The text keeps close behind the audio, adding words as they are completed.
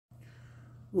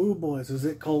Ooh, boys, is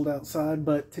it cold outside.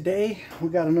 But today we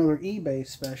got another eBay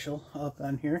special up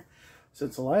on here.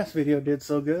 Since the last video did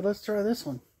so good, let's try this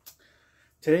one.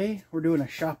 Today we're doing a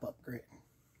shop upgrade,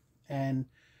 and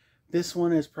this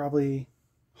one is probably,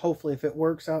 hopefully if it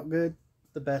works out good,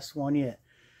 the best one yet,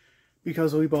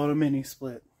 because we bought a mini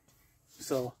split.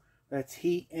 So that's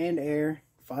heat and air,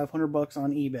 500 bucks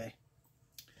on eBay.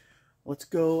 Let's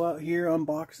go out here,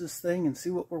 unbox this thing, and see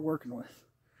what we're working with.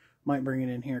 Might bring it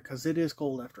in here because it is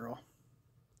cold after all.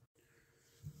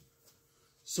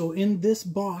 So in this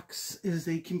box is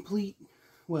a complete,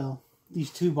 well, these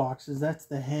two boxes. That's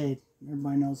the head.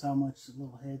 Everybody knows how much the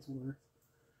little head's worth.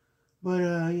 But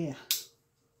yeah,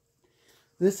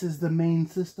 this is the main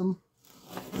system.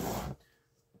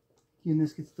 Again,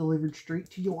 this gets delivered straight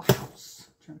to your house.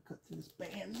 I'm trying to cut through this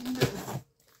band.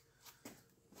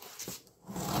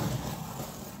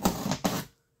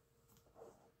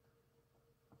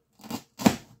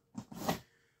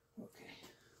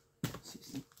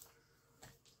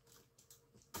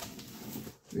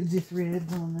 Ridgy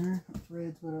threads on there. Not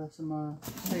threads, but some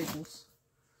staples.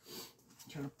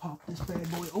 Try to pop this bad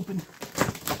boy open.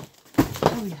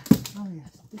 Oh yeah, oh yeah.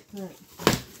 Stick that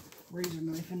razor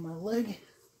knife in my leg.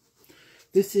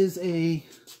 This is a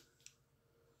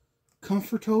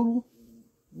Comfort Total.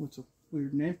 What's a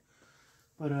weird name?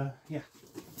 But yeah.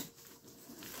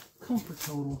 Comfort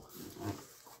Total.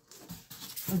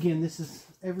 Again, this is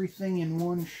everything in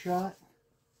one shot.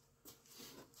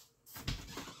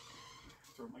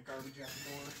 Throw my garbage out the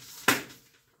door.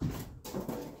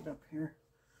 Pick it up here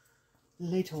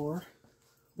later.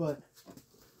 But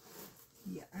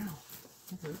yeah, ow.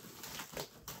 That hurt.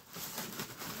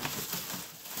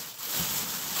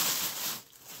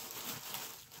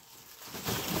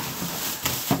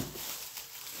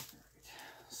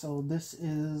 So this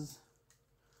is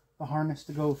the harness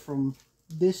to go from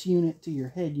this unit to your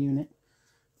head unit,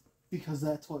 because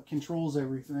that's what controls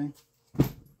everything,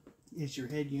 is your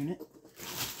head unit.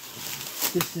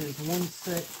 This is one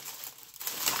set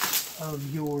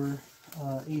of your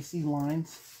AC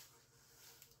lines.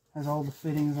 Has all the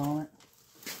fittings on it.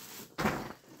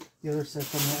 The other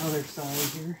set's on the other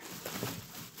side here.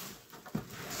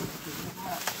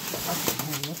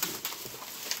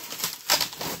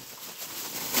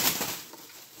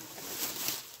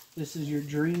 This is your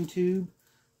drain tube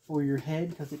for your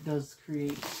head, because it does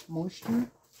create moisture.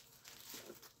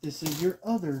 This is your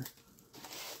other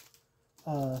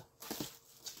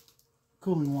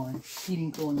cooling line,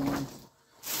 heating cooling line.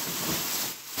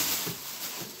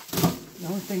 The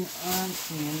only thing I'm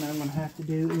seeing I'm going to have to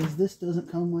do is this doesn't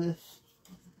come with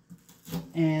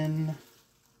an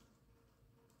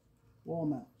wall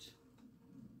mount.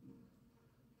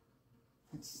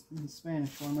 It's in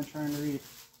Spanish, why am I trying to read it?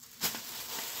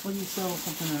 When you sell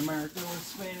something in America with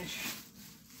Spanish,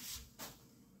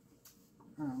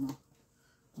 I don't know.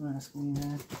 I'm asking you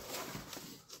that.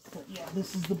 But yeah,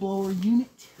 this is the blower unit.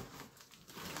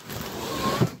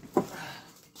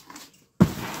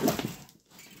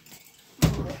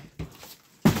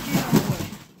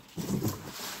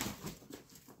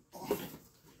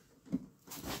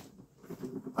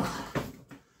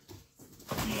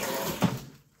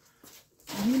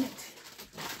 Unit.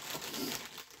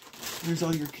 There's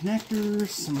all your connectors,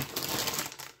 some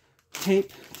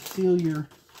tape to seal your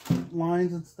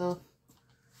lines and stuff.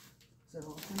 Is that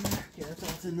what's in there? Yeah, that's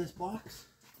what's in this box.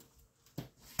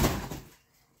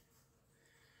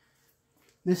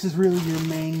 This is really your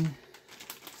main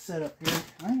setup here.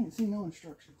 I didn't see no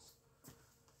instructions.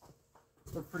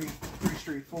 They're pretty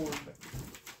straightforward, but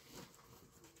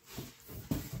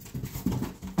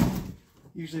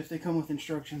usually if they come with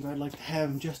instructions, I'd like to have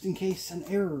them just in case an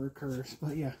error occurs.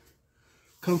 But yeah,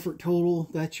 Comfort Total,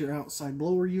 that's your outside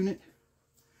blower unit.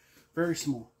 Very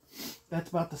small. That's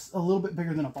about a little bit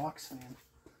bigger than a box fan.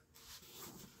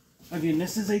 Again,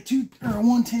 this is a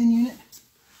 110 unit.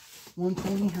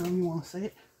 120, however you want to say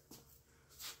it.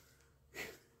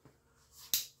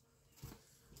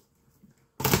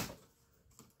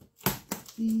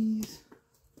 These.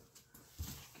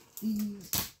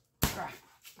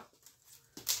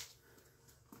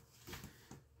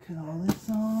 Cut all this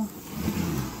off.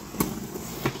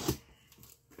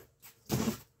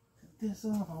 This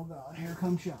off. Oh god, here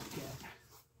comes Shopcat.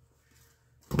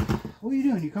 What are you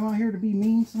doing? You come out here to be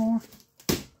mean some more?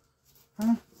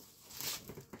 Huh?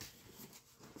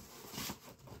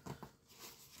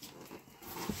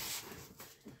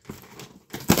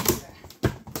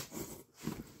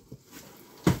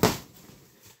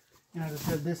 And as I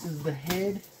said, this is the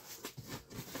head.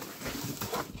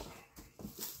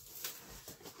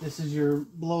 This is your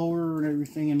blower and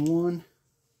everything in one.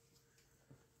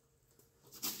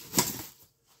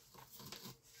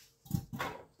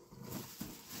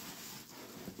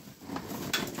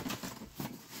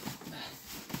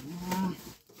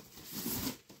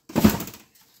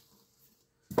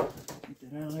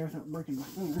 breaking my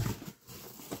finger.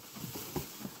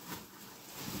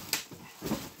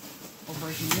 Or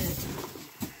breaking it.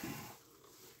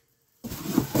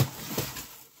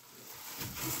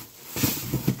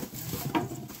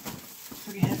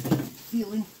 Pretty hefty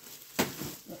feeling.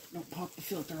 Don't pop the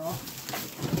filter off.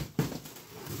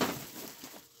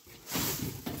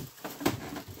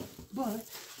 But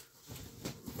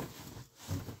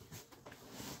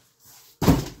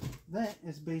that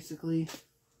is basically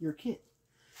your kit.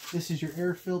 This is your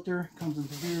air filter. Comes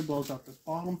into here, blows out the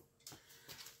bottom.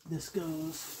 This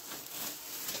goes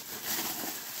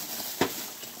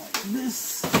like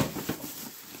this.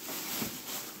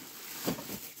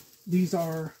 These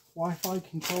are Wi-Fi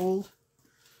controlled,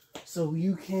 so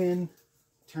you can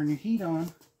turn your heat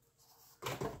on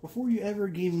before you ever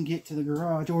even get to the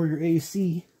garage, or your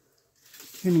AC,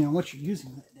 depending on what you're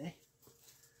using that day.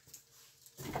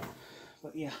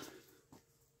 But yeah,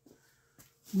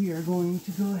 we are going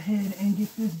to go ahead and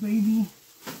get this baby.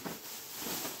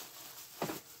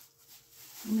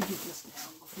 Let me get this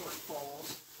down before it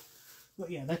falls. But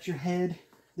yeah, that's your head.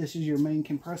 This is your main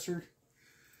compressor.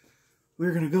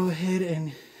 We're going to go ahead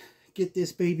and get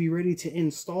this baby ready to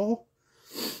install.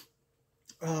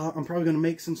 I'm probably going to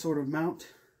make some sort of mount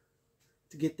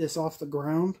to get this off the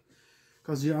ground,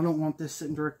 because I don't want this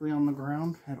sitting directly on the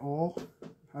ground at all.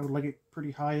 I would like it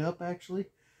pretty high up, actually.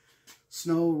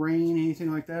 Snow, rain,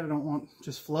 anything like that, I don't want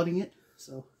just flooding it.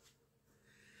 So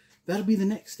that'll be the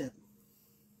next step.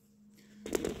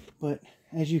 But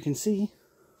as you can see,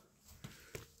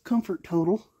 comfort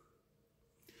total.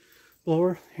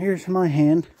 Blower, here's my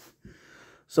hand.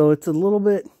 So it's a little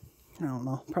bit, I don't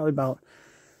know, probably about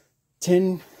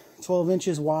 10-12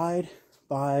 inches wide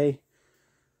by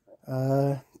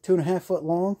 2.5 foot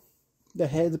long. The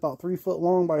head's about 3 foot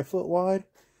long by 1 foot wide.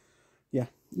 Yeah,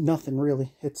 nothing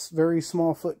really. It's very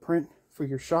small footprint for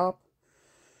your shop.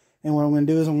 And what I'm going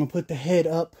to do is I'm going to put the head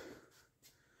up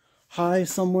high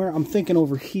somewhere. I'm thinking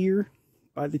over here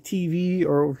by the TV,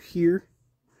 or over here.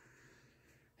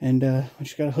 And I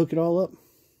just got to hook it all up.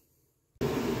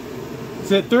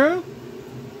 Is it through?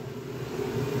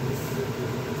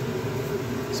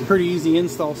 It's a pretty easy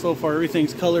install so far.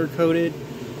 Everything's color coded.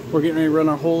 We're getting ready to run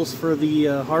our holes for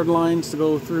the hard lines to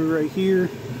go through right here.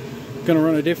 Gonna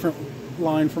run a different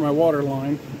line for my water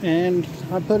line. And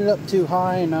I put it up too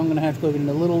high, and I'm gonna have to go get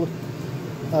a little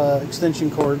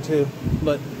extension cord too.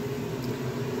 But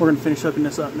we're gonna finish hooking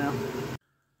this up now.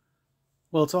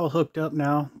 Well, it's all hooked up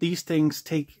now. These things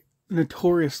take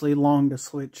notoriously long to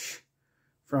switch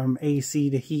from AC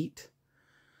to heat.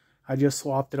 I just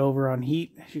swapped it over on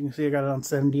heat. As you can see, I got it on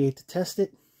 78 to test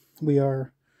it. We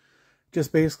are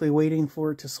just basically waiting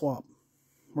for it to swap.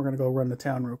 We're going to go run to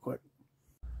town real quick.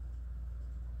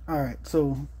 Alright,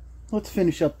 so let's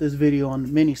finish up this video on the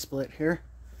mini split here.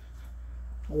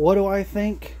 What do I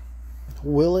think?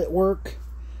 Will it work?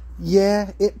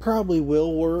 Yeah, it probably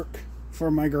will work for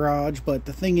my garage, but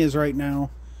the thing is, right now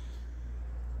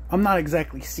I'm not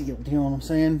exactly sealed, you know what I'm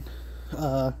saying?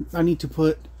 I need to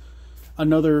put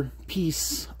another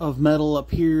piece of metal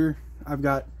up here. I've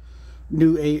got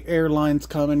new air lines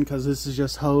coming, because this is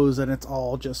just hose and it's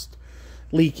all just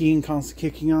leaking,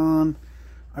 constantly kicking on.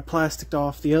 I plasticed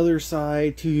off the other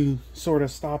side to sort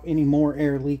of stop any more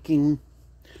air leaking.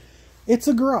 It's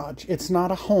a garage, it's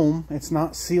not a home, it's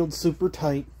not sealed super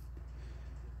tight.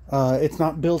 It's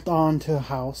not built onto a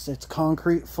house. It's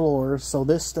concrete floors, so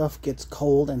this stuff gets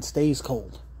cold and stays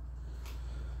cold.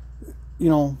 You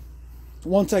know,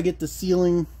 once I get the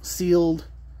ceiling sealed,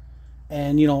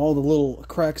 and you know, all the little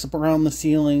cracks up around the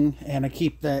ceiling, and I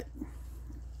keep that,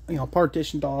 you know,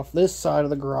 partitioned off, this side of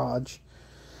the garage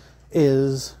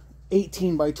is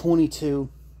 18 by 22,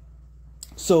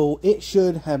 so it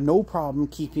should have no problem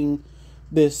keeping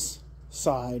this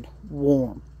side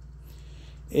warm.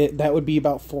 That would be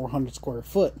about 400 square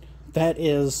foot. That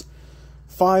is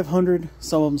 500,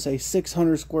 some of them say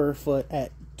 600 square foot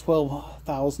at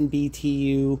 12,000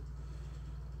 BTU.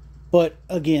 But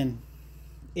again,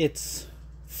 it's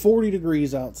 40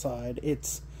 degrees outside.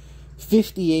 It's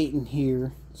 58 in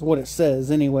here. That's what it says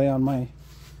anyway on my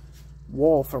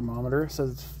wall thermometer. It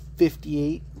says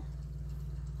 58.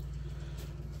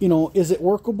 You know, is it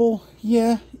workable?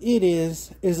 Yeah, it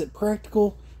is. Is it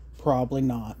practical? Probably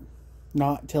not.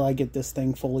 Not till I get this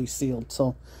thing fully sealed.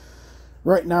 So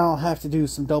right now I'll have to do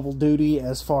some double duty,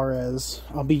 as far as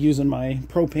I'll be using my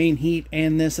propane heat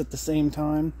and this at the same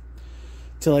time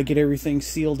till I get everything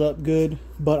sealed up good.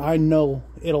 But I know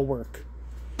it'll work.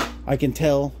 I can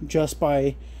tell just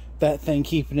by that thing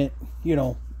keeping it, you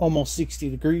know, almost 60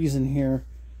 degrees in here,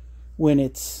 when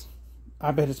it's,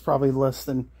 I bet it's probably less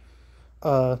than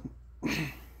how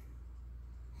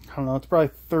I don't know, it's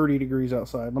probably 30 degrees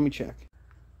outside. Let me check.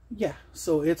 Yeah,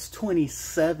 so it's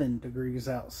 27 degrees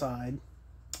outside.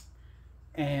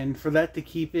 And for that to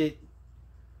keep it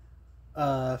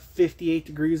 58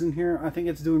 degrees in here, I think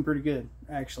it's doing pretty good,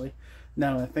 actually,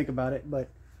 now that I think about it. But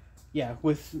yeah,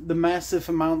 with the massive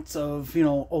amounts of, you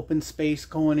know, open space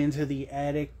going into the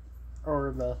attic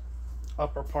or the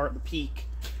upper part, the peak,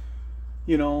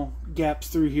 you know, gaps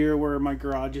through here where my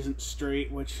garage isn't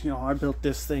straight, which, you know, I built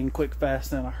this thing quick,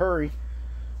 fast, and in a hurry.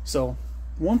 So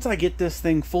once I get this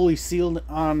thing fully sealed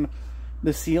on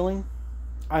the ceiling,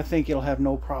 I think it'll have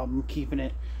no problem keeping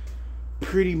it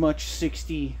pretty much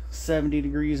 60, 70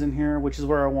 degrees in here, which is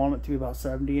where I want it to be, about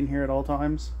 70 in here at all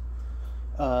times,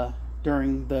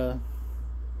 during the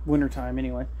winter time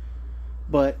anyway.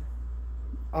 But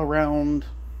around,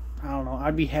 I don't know,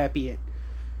 I'd be happy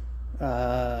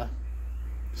at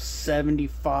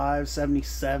 75,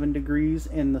 77 degrees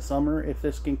in the summer. If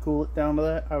this can cool it down to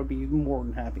that, I would be more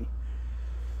than happy.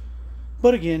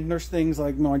 But again, there's things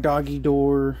like my doggy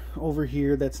door over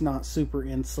here that's not super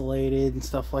insulated and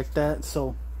stuff like that.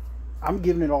 So I'm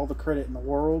giving it all the credit in the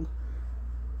world.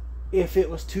 If it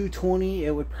was 220,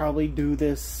 it would probably do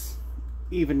this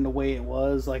even the way it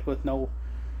was, like with no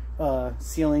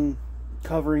ceiling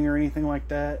covering or anything like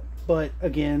that. But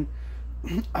again,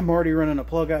 I'm already running a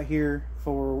plug out here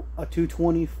for a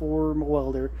 220 for my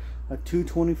welder, a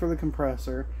 220 for the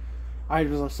compressor. I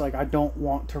was just like, I don't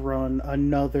want to run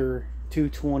another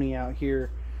 220 out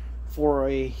here for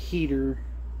a heater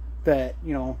that,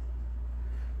 you know,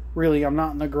 really, I'm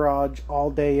not in the garage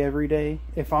all day every day.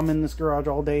 If I'm in this garage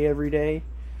all day every day,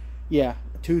 yeah,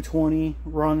 220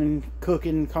 running,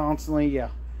 cooking constantly, yeah.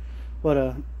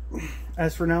 But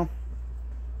as for now,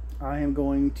 I am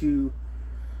going to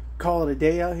call it a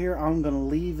day out here. I'm going to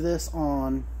leave this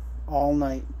on all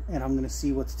night, and I'm going to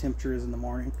see what the temperature is in the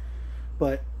morning.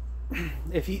 But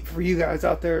for you guys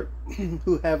out there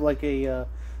who have like a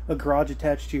garage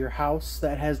attached to your house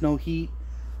that has no heat,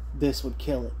 this would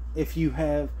kill it. If you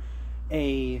have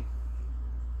a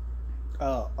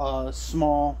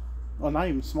small, well, not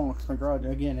even small, because my garage,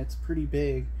 again, it's pretty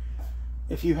big.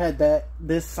 If you had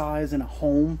this size in a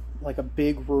home, like a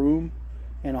big room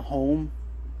in a home,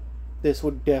 this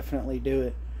would definitely do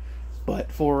it.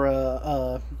 But for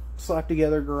a slap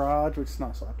together garage, which is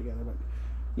not slap together, but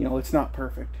you know, it's not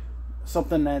perfect,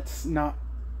 something that's not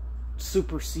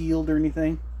super sealed or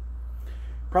anything,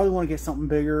 probably want to get something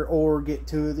bigger or get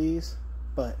 2 of these.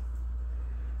 But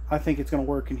I think it's going to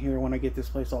work in here when I get this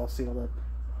place all sealed up.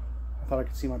 I thought I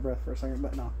could see my breath for a second,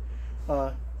 but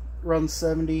no. Runs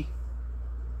 70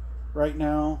 right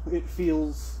now. It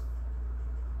feels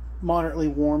moderately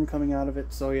warm coming out of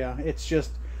it. So yeah,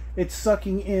 it's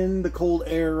sucking in the cold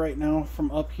air right now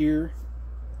from up here.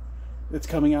 It's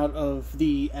coming out of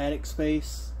the attic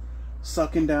space,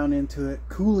 sucking down into it,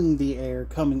 cooling the air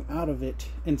coming out of it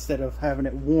instead of having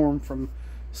it warm from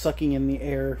sucking in the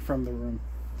air from the room.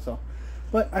 So,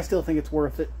 but I still think it's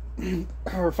worth it.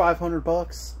 For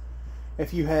 $500,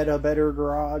 if you had a better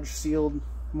garage, sealed,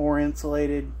 more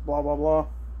insulated, blah blah blah,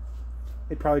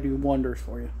 it'd probably do wonders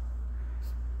for you.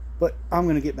 But I'm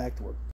gonna get back to work.